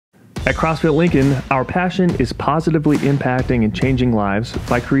At CrossFit Lincoln, our passion is positively impacting and changing lives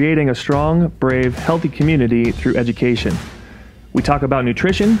by creating a strong, brave, healthy community through education. We talk about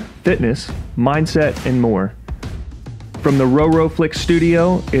nutrition, fitness, mindset, and more. From the RoRoFlix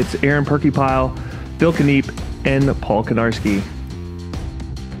studio, it's Aaron Perkypile, Phil Kniep, and Paul Konarski.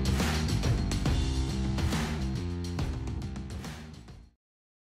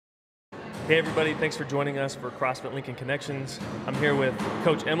 Hey everybody, thanks for joining us for CrossFit Lincoln Connections. I'm here with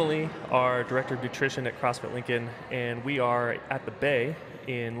Coach Emily, our Director of Nutrition at CrossFit Lincoln, and we are at the Bay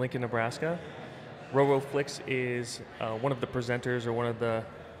in Lincoln, Nebraska. RoRoFlix is one of the presenters, or one of the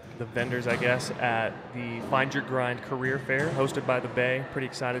vendors, I guess, at the Find Your Grind Career Fair hosted by the Bay. Pretty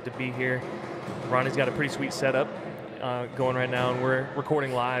excited to be here. Ronnie's got a pretty sweet setup going right now, and we're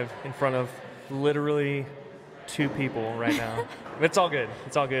recording live in front of literally 2 people right now. It's all good.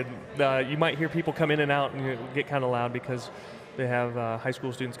 It's all good. You might hear people come in and out and get kind of loud because they have high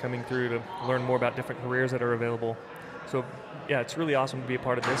school students coming through to learn more about different careers that are available. So yeah, it's really awesome to be a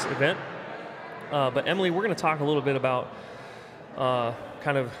part of this event. But Emily, we're going to talk a little bit about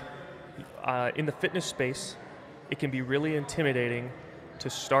in the fitness space, it can be really intimidating to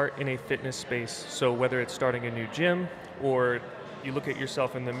start in a fitness space. So whether it's starting a new gym, or you look at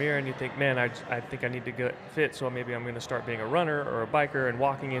yourself in the mirror and you think, man, I think I need to get fit, so maybe I'm going to start being a runner or a biker, and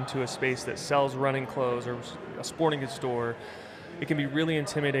walking into a space that sells running clothes or a sporting goods store, it can be really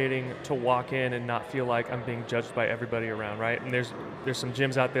intimidating to walk in and not feel like I'm being judged by everybody around, right? And there's some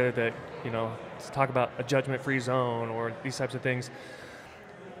gyms out there that, talk about a judgment-free zone or these types of things.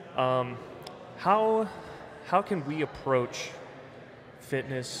 How can we approach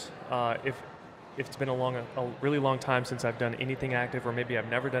fitness if it's been a really long time since I've done anything active, or maybe I've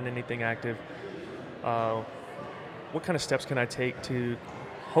never done anything active? What kind of steps can I take to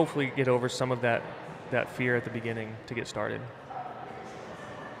hopefully get over some of that fear at the beginning to get started?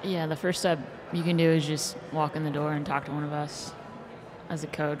 Yeah, the first step you can do is just walk in the door and talk to one of us as a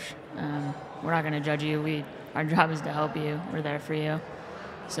coach. We're not going to judge you. Our job is to help you. We're there for you.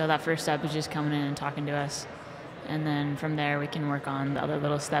 So that first step is just coming in and talking to us. And then from there, we can work on the other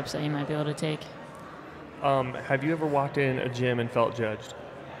little steps that you might be able to take. Have you ever walked in a gym and felt judged?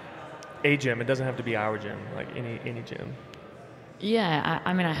 A gym, it doesn't have to be our gym, like any gym. Yeah,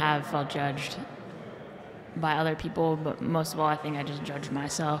 I have felt judged by other people, but most of all, I think I just judged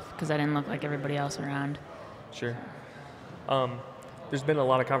myself because I didn't look like everybody else around. Sure. There's been a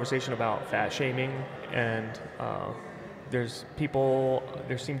lot of conversation about fat shaming, and there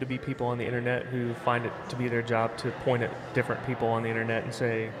seem to be people on the internet who find it to be their job to point at different people on the internet and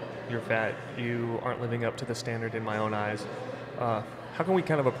say, you're fat, you aren't living up to the standard in my own eyes. How can we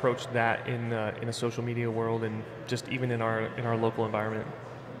kind of approach that in a social media world, and just even in our local environment?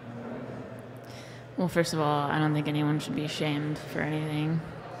 Well, first of all, I don't think anyone should be shamed for anything,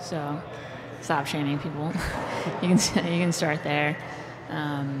 so stop shaming people. You can start there.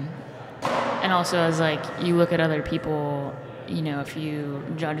 And also, as you look at other people, if you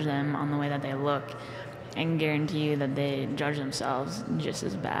judge them on the way that they look, I can guarantee you that they judge themselves just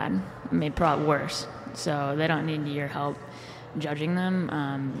as bad, maybe probably worse. So they don't need your help judging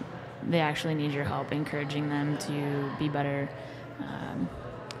them. They actually need your help encouraging them to be better,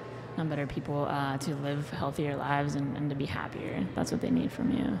 not better people, to live healthier lives and to be happier. That's what they need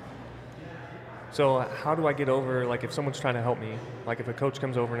from you. So how do I get over, if someone's trying to help me, if a coach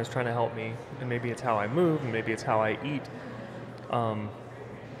comes over and is trying to help me, and maybe it's how I move, and maybe it's how I eat,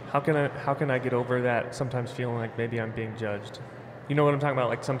 how can I get over that sometimes feeling like maybe I'm being judged? You know what I'm talking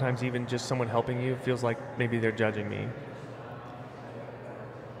about? Sometimes even just someone helping you feels like maybe they're judging me.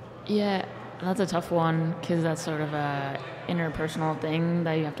 Yeah, that's a tough one because that's sort of a interpersonal thing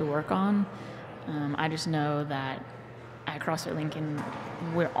that you have to work on. I just know that at CrossFit Lincoln,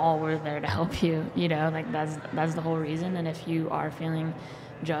 we're there to help you. That's the whole reason. And if you are feeling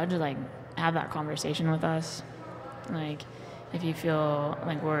judged, have that conversation with us. If you feel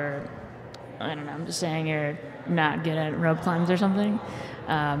like we're, I don't know, I'm just saying you're not good at rope climbs or something,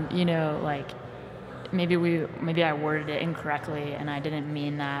 maybe I worded it incorrectly and I didn't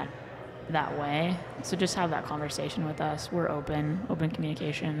mean that way. So just have that conversation with us. We're open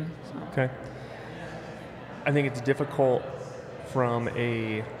communication. So. Okay. I think it's difficult from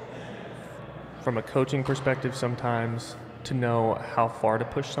a coaching perspective sometimes to know how far to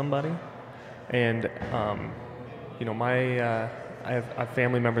push somebody. And, I have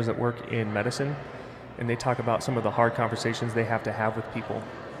family members that work in medicine, and they talk about some of the hard conversations they have to have with people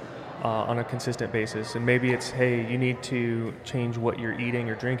on a consistent basis. And maybe it's, hey, you need to change what you're eating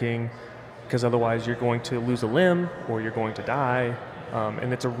or drinking because otherwise you're going to lose a limb or you're going to die.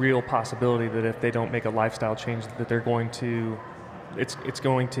 And it's a real possibility that if they don't make a lifestyle change that they're going to it's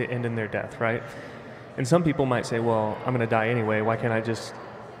going to end in their death, right? And some people might say, well, I'm going to die anyway. Why can't I just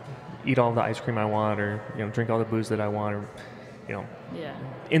eat all the ice cream I want, or drink all the booze that I want, or Yeah.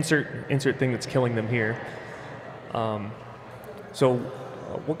 insert thing that's killing them here. So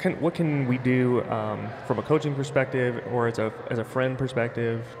what can we do from a coaching perspective or as a friend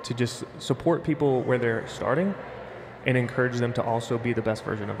perspective to just support people where they're starting and encourage them to also be the best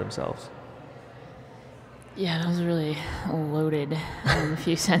version of themselves? Yeah, that was really loaded. A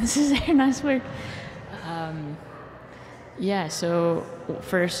few sentences there, nice work. Yeah, so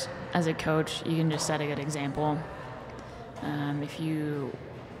first, as a coach, you can just set a good example. If you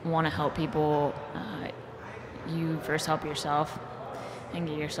want to help people, you first help yourself and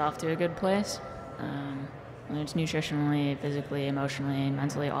get yourself to a good place. Whether it's nutritionally, physically, emotionally,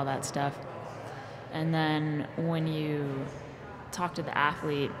 mentally, all that stuff. And then when you talk to the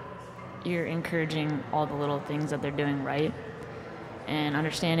athlete, you're encouraging all the little things that they're doing right and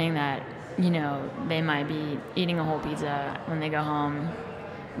understanding that, they might be eating a whole pizza when they go home,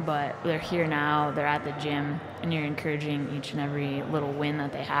 but they're here now, they're at the gym, and you're encouraging each and every little win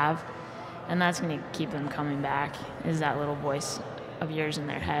that they have. And that's going to keep them coming back, is that little voice of yours in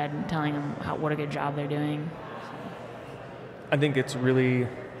their head telling them what a good job they're doing. I think it's really,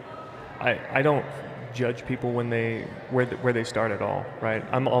 I don't judge people when where they start at all, right?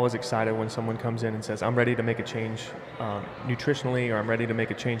 I'm always excited when someone comes in and says, I'm ready to make a change nutritionally, or I'm ready to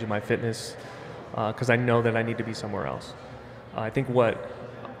make a change in my fitness because I know that I need to be somewhere else. I think what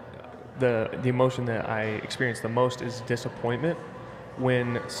the emotion that I experience the most is disappointment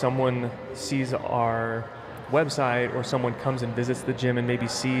when someone sees our website or someone comes and visits the gym and maybe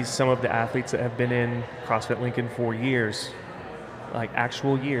sees some of the athletes that have been in CrossFit Lincoln for years, like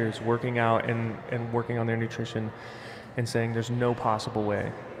actual years, working out and working on their nutrition, and saying there's no possible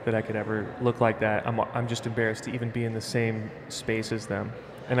way that I could ever look like that. I'm just embarrassed to even be in the same space as them.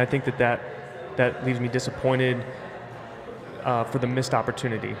 And I think that leaves me disappointed for the missed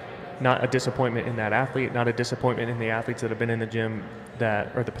opportunity. Not a disappointment in that athlete, not a disappointment in the athletes that have been in the gym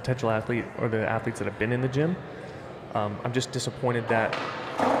or the potential athlete or the athletes that have been in the gym. I'm just disappointed that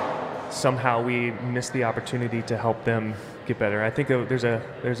somehow we missed the opportunity to help them get better. I think there's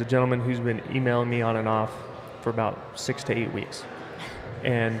a gentleman who's been emailing me on and off for about 6 to 8 weeks,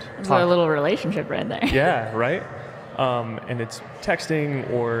 and it's a little relationship right there. Yeah, right. And it's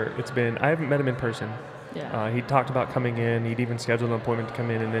texting, or I haven't met him in person. Yeah. He talked about coming in. He'd even scheduled an appointment to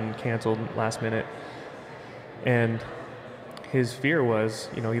come in and then canceled last minute. And his fear was,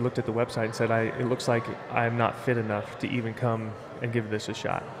 he looked at the website and said, it looks like I'm not fit enough to even come and give this a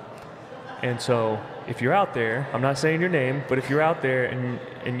shot. And so if you're out there, I'm not saying your name, but if you're out there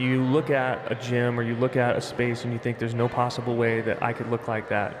and you look at a gym or you look at a space and you think there's no possible way that I could look like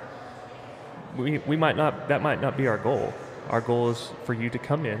that, that might not be our goal. Our goal is for you to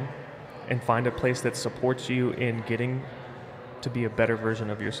come in and find a place that supports you in getting to be a better version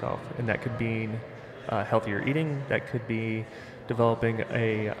of yourself. And that could be healthier eating, that could be developing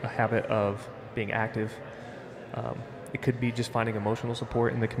a habit of being active. It could be just finding emotional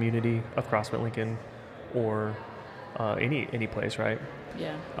support in the community of CrossFit Lincoln, or any place, right?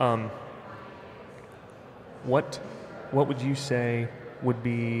 Yeah. What would you say would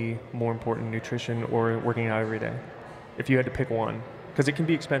be more important, nutrition or working out every day, if you had to pick one? Because it can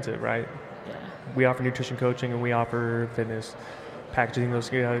be expensive, right? Yeah. We offer nutrition coaching and we offer fitness. Packaging those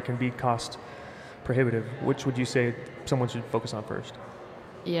together can be cost prohibitive. Which would you say someone should focus on first?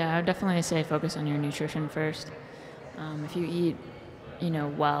 Yeah, I would definitely say focus on your nutrition first. If you eat,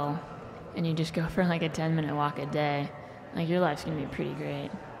 well, and you just go for like a 10-minute walk a day, like your life's gonna be pretty great.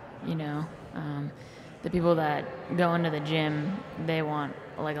 The people that go into the gym, they want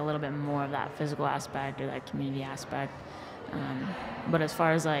like a little bit more of that physical aspect or that community aspect. But as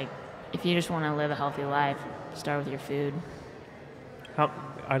far as like, if you just want to live a healthy life, start with your food.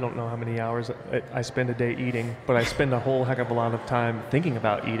 I don't know how many hours I spend a day eating, but I spend a whole heck of a lot of time thinking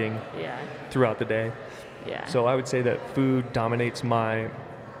about eating throughout the day. Yeah. So I would say that food dominates my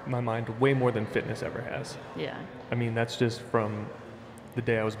mind way more than fitness ever has. Yeah. I mean, that's just from the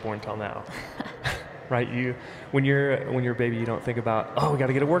day I was born till now. Right? When you're a baby, you don't think about, we got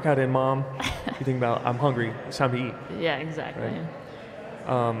to get a workout in, Mom. You think about, I'm hungry. It's time to eat. Yeah, exactly.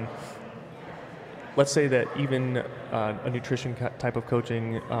 Right? Let's say that even a nutrition type of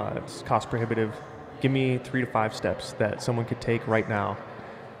coaching is cost prohibitive. Give me 3 to 5 steps that someone could take right now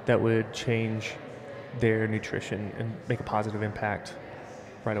that would change their nutrition and make a positive impact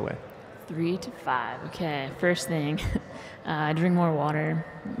right away. 3 to 5. Okay. First thing, drink more water.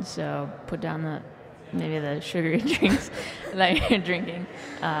 So put down maybe the sugary drinks that you're drinking.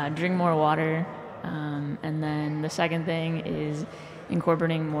 Drink more water. And then the second thing is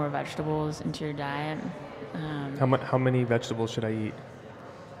incorporating more vegetables into your diet. How many vegetables should I eat?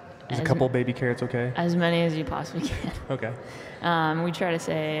 Is a couple baby carrots okay? As many as you possibly can. Okay. We try to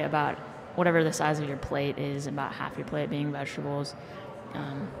say about whatever the size of your plate is, about half your plate being vegetables,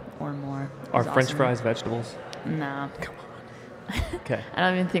 or more. Are French fries vegetables? No. Come on. Okay. I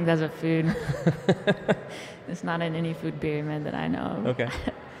don't even think that's a food. It's not in any food pyramid that I know of. Okay.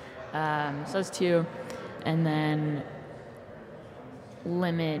 So that's 2. And then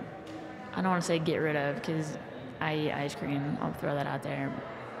limit, I don't want to say get rid of, because I eat ice cream. I'll throw that out there.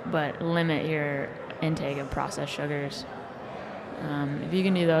 But limit your intake of processed sugars. If you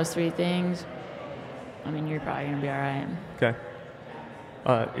can do those 3 things, I mean, you're probably going to be all right. Okay.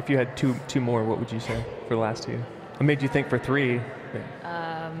 If you had two more, what would you say for the last 2? What made you think for 3?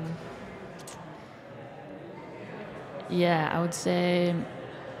 Yeah, I would say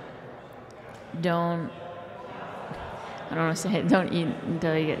I don't want to say it, don't eat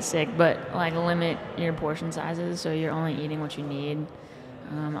until you get sick, but like limit your portion sizes so you're only eating what you need.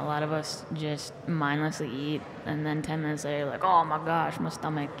 A lot of us just mindlessly eat, and then 10 minutes later, like, oh my gosh, my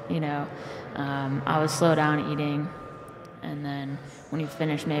stomach, I would slow down eating, and then when you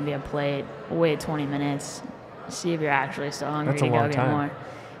finish maybe a plate, wait 20 minutes, see if you're actually still hungry to go get more.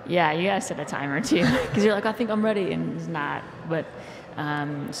 Yeah, you gotta set a timer too, because you're like, I think I'm ready, and it's not. But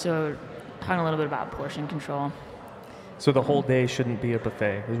so talking a little bit about portion control. So the whole day shouldn't be a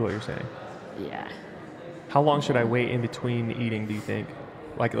buffet, is what you're saying? Yeah. How long should I wait in between eating, do you think?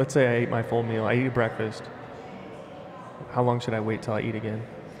 Like, let's say I ate my full meal, I eat breakfast. How long should I wait till I eat again?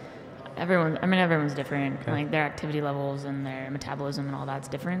 Everyone's different. Okay. Like their activity levels and their metabolism and all that's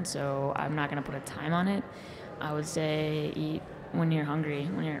different. So I'm not gonna put a time on it. I would say eat when you're hungry,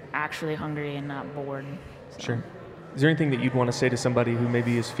 when you're actually hungry and not bored. So. Sure. Is there anything that you'd want to say to somebody who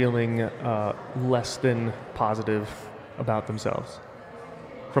maybe is feeling less than positive about themselves,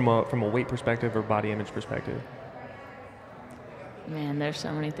 from a weight perspective or body image perspective? Man, there's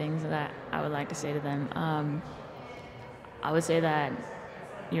so many things that I would like to say to them. I would say that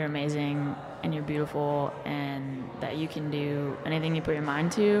you're amazing and you're beautiful and that you can do anything you put your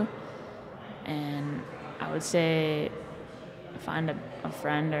mind to. And I would say find a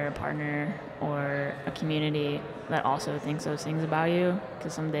friend or a partner or a community that also thinks those things about you,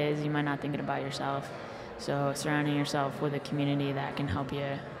 because some days you might not think it about yourself. So surrounding yourself with a community that can help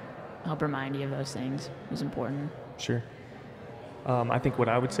remind you of those things is important. Sure. I think what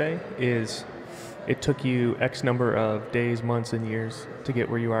I would say is it took you X number of days, months, and years to get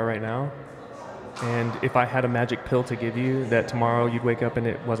where you are right now. And if I had a magic pill to give you that tomorrow you'd wake up and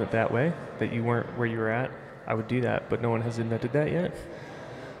it wasn't that way, that you weren't where you were at, I would do that. But no one has invented that yet.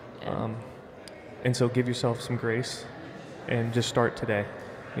 Yeah. And so give yourself some grace and just start today.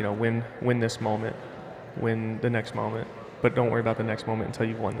 Win this moment, win the next moment. But don't worry about the next moment until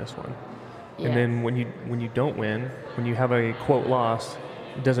you've won this one. Yeah. And then when you don't win, when you have a quote loss,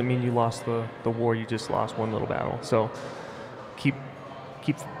 it doesn't mean you lost the war. You just lost one little battle. So keep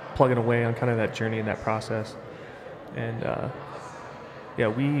plugging away on kind of that journey and that process. And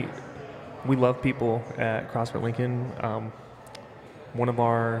we love people at CrossFit Lincoln. One of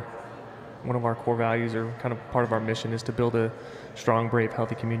our core values, or kind of part of our mission, is to build a strong, brave,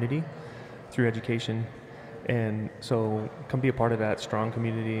 healthy community through education. And so come be a part of that strong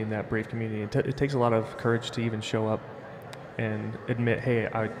community and that brave community. It takes a lot of courage to even show up and admit, hey,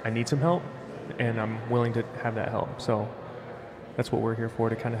 I need some help, and I'm willing to have that help. So that's what we're here for,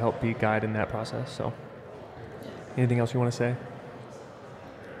 to kind of help be a guide in that process. So anything else you want to say?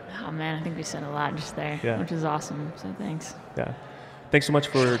 Oh man, I think we said a lot just there, which is awesome. So thanks. Yeah. Thanks so much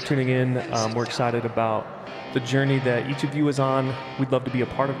for tuning in. We're excited about the journey that each of you is on. We'd love to be a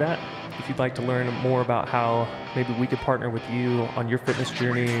part of that. If you'd like to learn more about how maybe we could partner with you on your fitness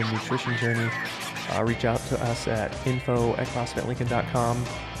journey and nutrition journey, reach out to us at info@crossfitlincoln.com.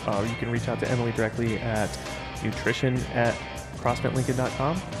 You can reach out to Emily directly at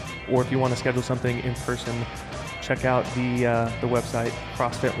nutrition@crossfitlincoln.com. Or if you want to schedule something in person, check out the website,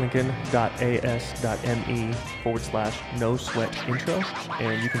 crossfitlincoln.as.me/no sweat intro.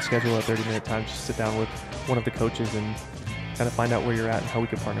 And you can schedule a 30-minute time to sit down with one of the coaches and kind of find out where you're at and how we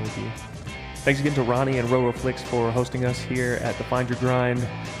can partner with you. Thanks again to Ronnie and Roro Flix for hosting us here at the Find Your Grind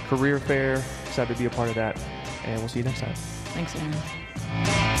Career Fair. Excited to be a part of that, and we'll see you next time. Thanks, Aaron.